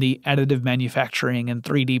also in the additive manufacturing and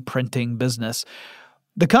 3D printing business.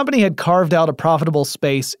 The company had carved out a profitable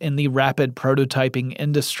space in the rapid prototyping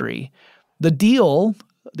industry. The deal,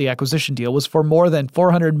 the acquisition deal, was for more than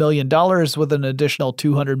 $400 million with an additional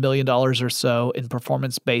 $200 million or so in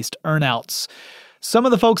performance-based earnouts. Some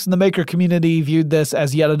of the folks in the maker community viewed this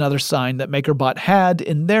as yet another sign that MakerBot had,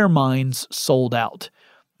 in their minds, sold out.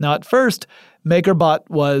 Now, at first, MakerBot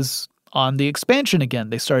was on the expansion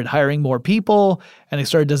again. They started hiring more people, and they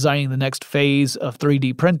started designing the next phase of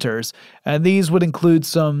 3D printers. And these would include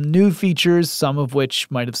some new features, some of which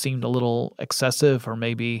might have seemed a little excessive or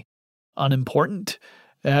maybe unimportant.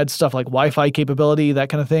 It had stuff like Wi-Fi capability, that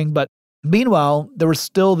kind of thing, but meanwhile, there was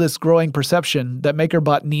still this growing perception that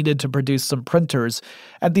MakerBot needed to produce some printers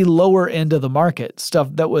at the lower end of the market, stuff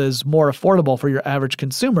that was more affordable for your average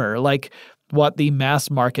consumer, like what the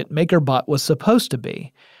mass market MakerBot was supposed to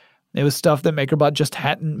be. It was stuff that MakerBot just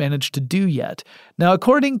hadn't managed to do yet. Now,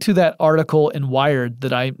 according to that article in Wired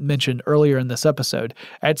that I mentioned earlier in this episode,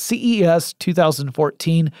 at CES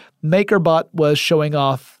 2014, MakerBot was showing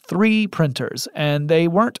off 3 printers, and they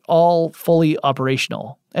weren't all fully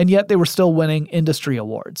operational, and yet they were still winning industry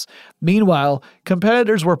awards. Meanwhile,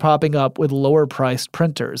 competitors were popping up with lower-priced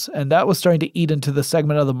printers, and that was starting to eat into the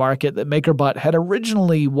segment of the market that MakerBot had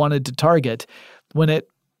originally wanted to target when it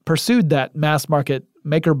pursued that mass-market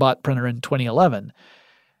MakerBot printer in 2011.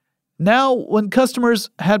 Now, when customers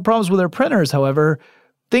had problems with their printers, however,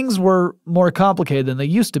 things were more complicated than they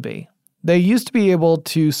used to be. They used to be able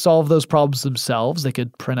to solve those problems themselves. They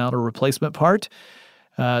could print out a replacement part.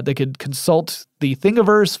 They could consult the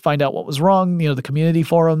Thingiverse, find out what was wrong, the community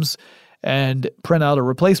forums, and print out a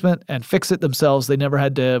replacement and fix it themselves. They never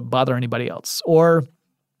had to bother anybody else. Or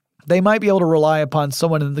they might be able to rely upon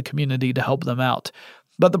someone in the community to help them out.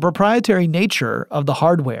 But the proprietary nature of the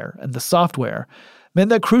hardware and the software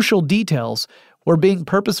meant that crucial details were being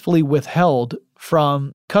purposefully withheld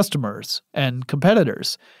from customers and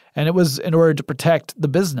competitors, and it was in order to protect the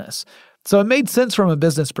business. So it made sense from a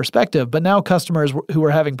business perspective, but now customers who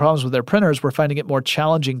were having problems with their printers were finding it more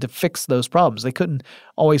challenging to fix those problems. They couldn't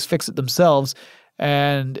always fix it themselves,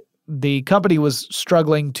 and the company was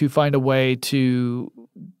struggling to find a way to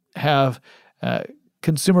have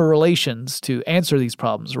consumer relations to answer these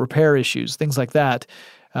problems, repair issues, things like that,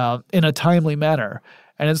 in a timely manner.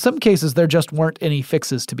 And in some cases, there just weren't any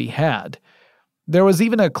fixes to be had. There was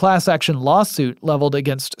even a class action lawsuit leveled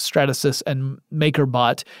against Stratasys and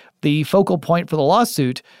MakerBot. The focal point for the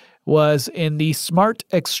lawsuit was in the smart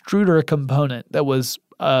extruder component that was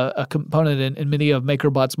a component in many of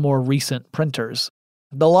MakerBot's more recent printers.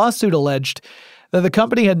 The lawsuit alleged that the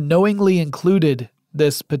company had knowingly included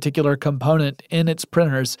this particular component in its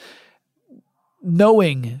printers,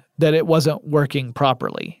 knowing that it wasn't working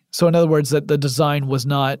properly. So in other words, that the design was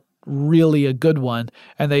not really a good one,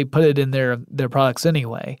 and they put it in their products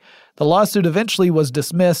anyway. The lawsuit eventually was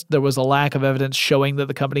dismissed. There was a lack of evidence showing that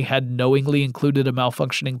the company had knowingly included a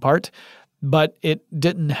malfunctioning part, but it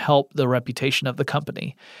didn't help the reputation of the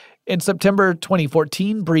company. In September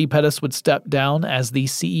 2014, Bre Pettis would step down as the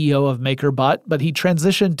CEO of MakerBot, but he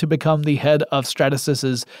transitioned to become the head of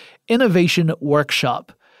Stratasys' Innovation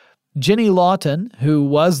Workshop. Jenny Lawton, who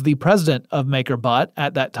was the president of MakerBot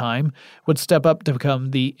at that time, would step up to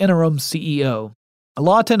become the interim CEO.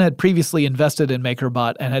 Lawton had previously invested in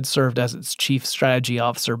MakerBot and had served as its chief strategy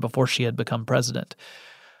officer before she had become president.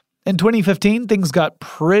 In 2015, things got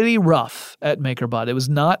pretty rough at MakerBot. It was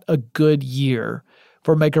not a good year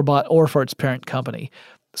for MakerBot or for its parent company.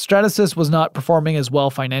 Stratasys was not performing as well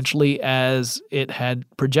financially as it had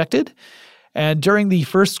projected. And during the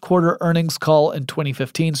first quarter earnings call in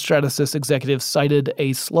 2015, Stratasys executives cited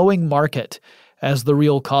a slowing market as the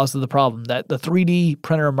real cause of the problem, that the 3D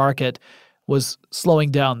printer market was slowing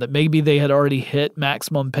down, that maybe they had already hit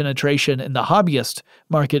maximum penetration in the hobbyist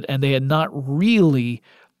market and they had not really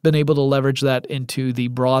been able to leverage that into the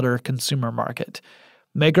broader consumer market.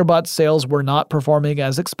 MakerBot's sales were not performing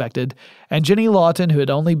as expected, and Jenny Lawton, who had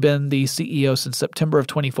only been the CEO since September of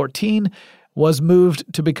 2014, was moved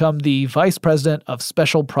to become the vice president of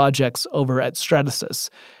special projects over at Stratasys.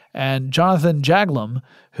 And Jonathan Jaglom,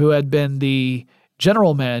 who had been the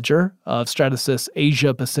general manager of Stratasys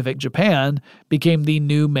Asia Pacific Japan, became the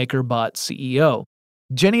new MakerBot CEO.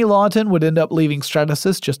 Jenny Lawton would end up leaving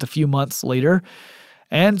Stratasys just a few months later,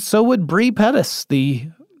 and so would Bre Pettis, the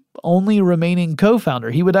only remaining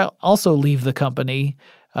co-founder. He would also leave the company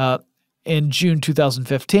in June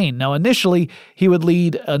 2015. Now, initially, he would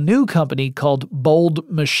lead a new company called Bold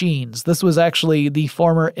Machines. This was actually the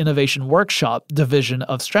former Innovation Workshop division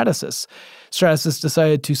of Stratasys. Stratasys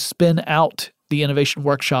decided to spin out the Innovation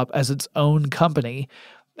Workshop as its own company,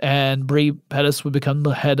 and Bre Pettis would become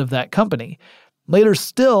the head of that company. Later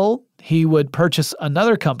still, he would purchase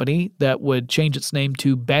another company that would change its name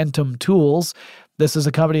to Bantam Tools. This is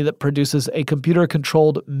a company that produces a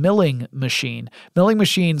computer-controlled milling machine. Milling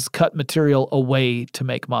machines cut material away to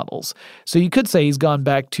make models. So you could say he's gone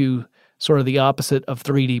back to sort of the opposite of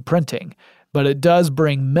 3D printing. But it does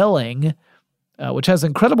bring milling, which has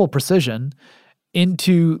incredible precision,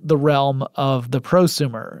 into the realm of the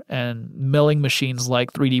prosumer. And milling machines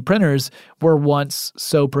like 3D printers were once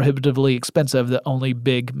so prohibitively expensive that only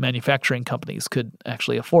big manufacturing companies could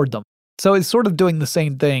actually afford them. So he's sort of doing the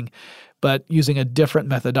same thing, but using a different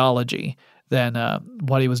methodology than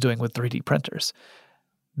what he was doing with 3D printers.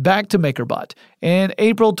 Back to MakerBot. In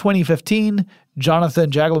April 2015,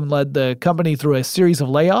 Jonathan Jaglom led the company through a series of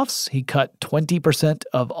layoffs. He cut 20%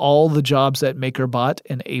 of all the jobs at MakerBot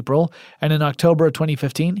in April, and in October of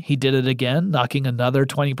 2015, he did it again, knocking another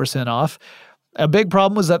 20% off. A big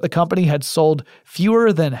problem was that the company had sold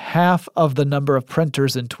fewer than half of the number of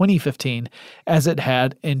printers in 2015 as it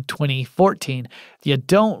had in 2014. You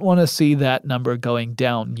don't want to see that number going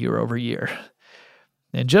down year over year.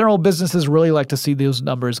 In general, businesses really like to see those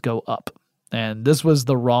numbers go up, and this was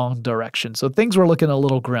the wrong direction, so things were looking a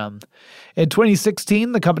little grim. In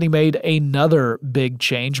 2016, the company made another big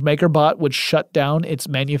change. MakerBot would shut down its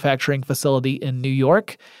manufacturing facility in New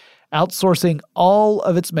York, outsourcing all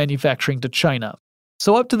of its manufacturing to China.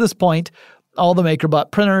 So up to this point, all the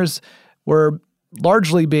MakerBot printers were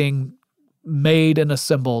largely being made and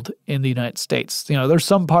assembled in the United States. You know, there's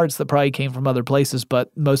some parts that probably came from other places, but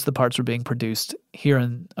most of the parts were being produced here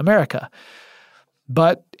in America.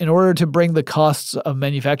 But in order to bring the costs of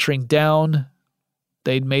manufacturing down,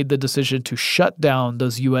 they'd made the decision to shut down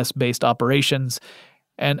those US-based operations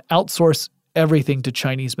and outsource everything to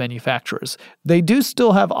Chinese manufacturers. They do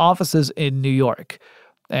still have offices in New York,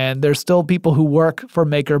 and there's still people who work for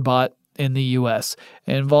MakerBot in the U.S.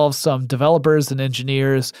 It involves some developers and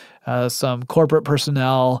engineers, some corporate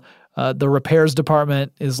personnel. The repairs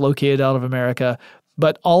department is located out of America,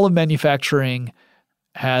 but all of manufacturing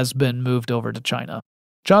has been moved over to China.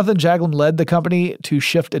 Jonathan Jaglom led the company to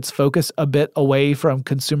shift its focus a bit away from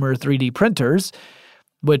consumer 3D printers,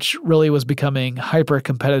 which really was becoming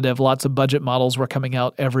hyper-competitive. Lots of budget models were coming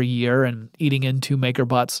out every year and eating into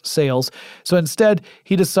MakerBot's sales. So instead,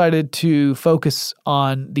 he decided to focus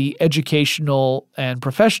on the educational and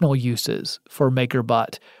professional uses for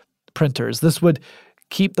MakerBot printers. This would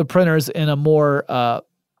keep the printers in a more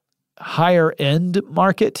higher-end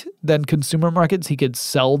market than consumer markets. He could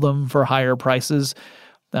sell them for higher prices.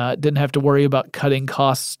 Didn't have to worry about cutting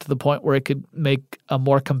costs to the point where it could make a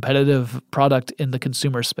more competitive product in the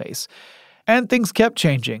consumer space. And things kept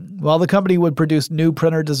changing. While the company would produce new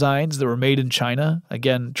printer designs that were made in China,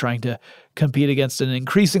 again, trying to compete against an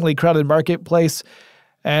increasingly crowded marketplace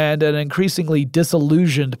and an increasingly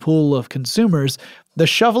disillusioned pool of consumers, the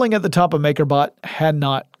shuffling at the top of MakerBot had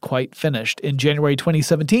not quite finished. In January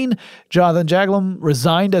 2017, Jonathan Jaglom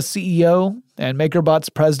resigned as CEO, and MakerBot's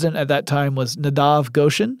president at that time was Nadav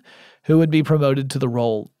Goshen, who would be promoted to the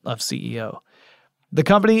role of CEO. The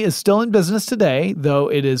company is still in business today, though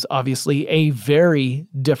it is obviously a very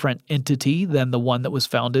different entity than the one that was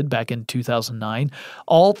founded back in 2009.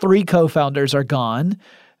 All three co-founders are gone.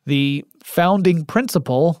 The founding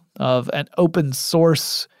principle of an open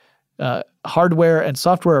source hardware and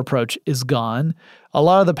software approach is gone. A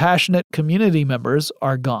lot of the passionate community members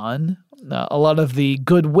are gone. A lot of the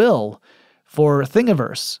goodwill for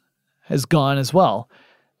Thingiverse has gone as well.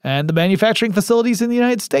 And the manufacturing facilities in the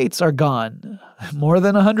United States are gone. More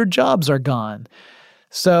than 100 jobs are gone.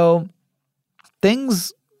 So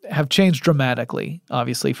things have changed dramatically,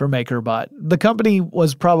 obviously, for MakerBot. The company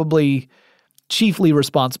was probably chiefly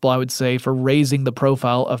responsible, I would say, for raising the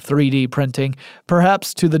profile of 3D printing,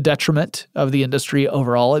 perhaps to the detriment of the industry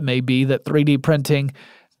overall. It may be that 3D printing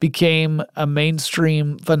became a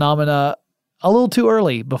mainstream phenomena a little too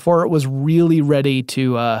early, before it was really ready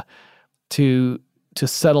to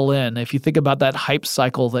settle in. If you think about that hype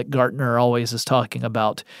cycle that Gartner always is talking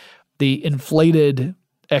about, the inflated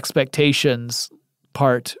expectations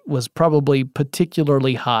part was probably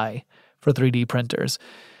particularly high for 3D printers.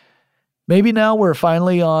 Maybe now we're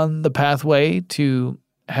finally on the pathway to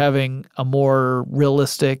having a more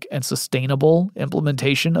realistic and sustainable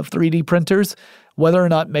implementation of 3D printers. Whether or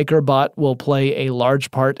not MakerBot will play a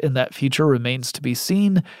large part in that future remains to be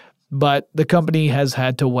seen, but the company has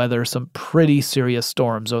had to weather some pretty serious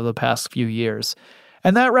storms over the past few years.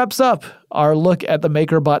 And that wraps up our look at the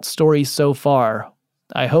MakerBot story so far.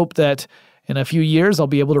 I hope that in a few years I'll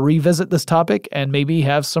be able to revisit this topic and maybe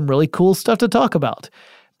have some really cool stuff to talk about.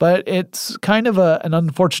 But it's kind of an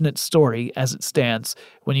unfortunate story as it stands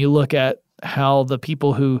when you look at how the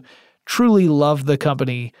people who truly loved the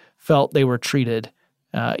company felt they were treated,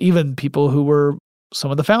 even people who were some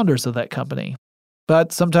of the founders of that company.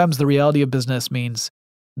 But sometimes the reality of business means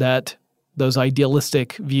that those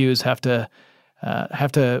idealistic views have to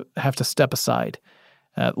step aside.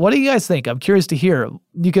 What do you guys think? I'm curious to hear.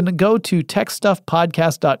 You can go to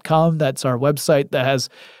techstuffpodcast.com. That's our website that has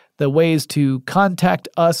the ways to contact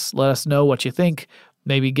us. Let us know what you think.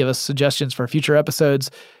 Maybe give us suggestions for future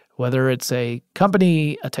episodes, whether it's a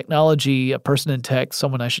company, a technology, a person in tech,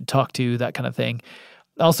 someone I should talk to, that kind of thing.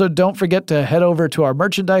 Also, don't forget to head over to our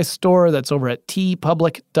merchandise store. That's over at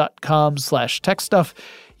tpublic.com/techstuff.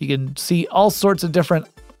 You can see all sorts of different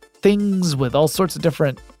things with all sorts of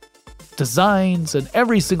different designs, and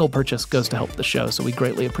every single purchase goes to help the show, so we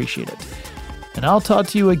greatly appreciate it. And I'll talk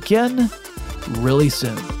to you again really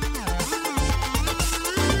soon.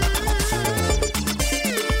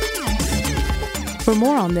 For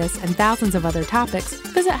more on this and thousands of other topics,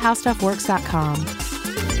 visit howstuffworks.com.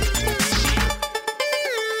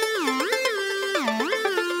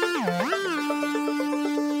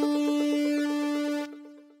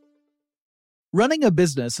 Running a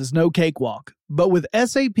business is no cakewalk, but with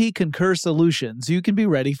SAP Concur Solutions, you can be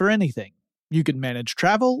ready for anything. You can manage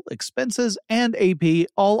travel, expenses, and AP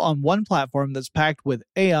all on one platform that's packed with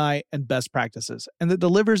AI and best practices, and that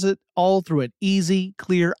delivers it all through an easy,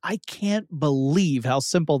 clear, I can't believe how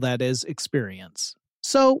simple that is experience.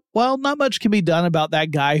 So, while not much can be done about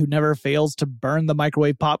that guy who never fails to burn the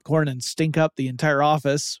microwave popcorn and stink up the entire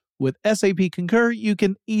office, with SAP Concur, you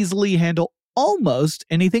can easily handle almost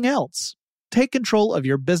anything else. Take control of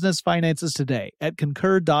your business finances today at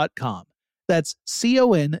concur.com. That's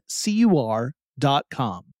CONCUR.com.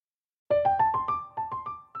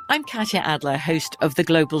 I'm Katya Adler, host of The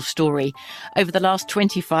Global Story. Over the last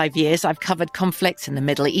 25 years, I've covered conflicts in the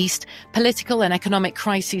Middle East, political and economic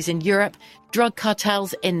crises in Europe, drug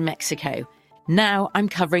cartels in Mexico. Now I'm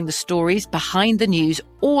covering the stories behind the news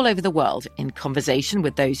all over the world in conversation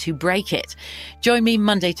with those who break it. Join me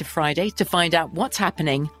Monday to Friday to find out what's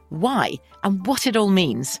happening, why, and what it all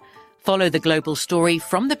means. Follow The Global Story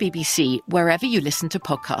from the BBC wherever you listen to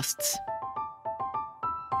podcasts.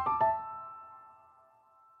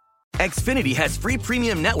 Xfinity has free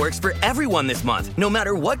premium networks for everyone this month, no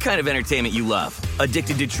matter what kind of entertainment you love.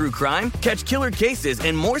 Addicted to true crime? Catch killer cases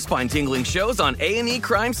and more spine-tingling shows on A&E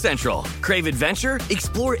Crime Central. Crave adventure?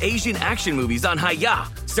 Explore Asian action movies on Hi-Ya.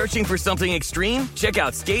 Searching for something extreme? Check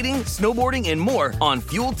out skating, snowboarding, and more on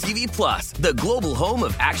Fuel TV Plus, the global home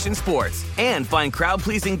of action sports. And find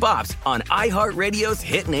crowd-pleasing bops on iHeartRadio's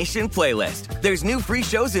Hit Nation playlist. There's new free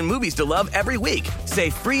shows and movies to love every week. Say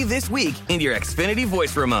free this week in your Xfinity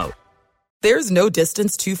voice remote. There's no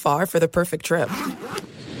distance too far for the perfect trip.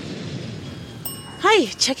 Hi,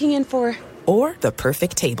 checking in for... Or the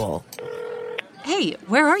perfect table. Hey,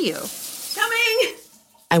 where are you? Coming!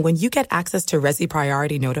 And when you get access to Resi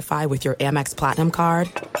Priority Notify with your Amex Platinum card...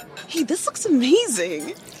 Hey, this looks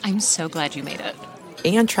amazing. I'm so glad you made it.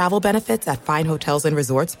 And travel benefits at fine hotels and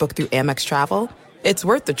resorts booked through Amex Travel, it's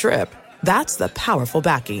worth the trip. That's the powerful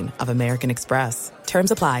backing of American Express. Terms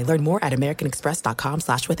apply. Learn more at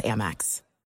americanexpress.com/withAmex.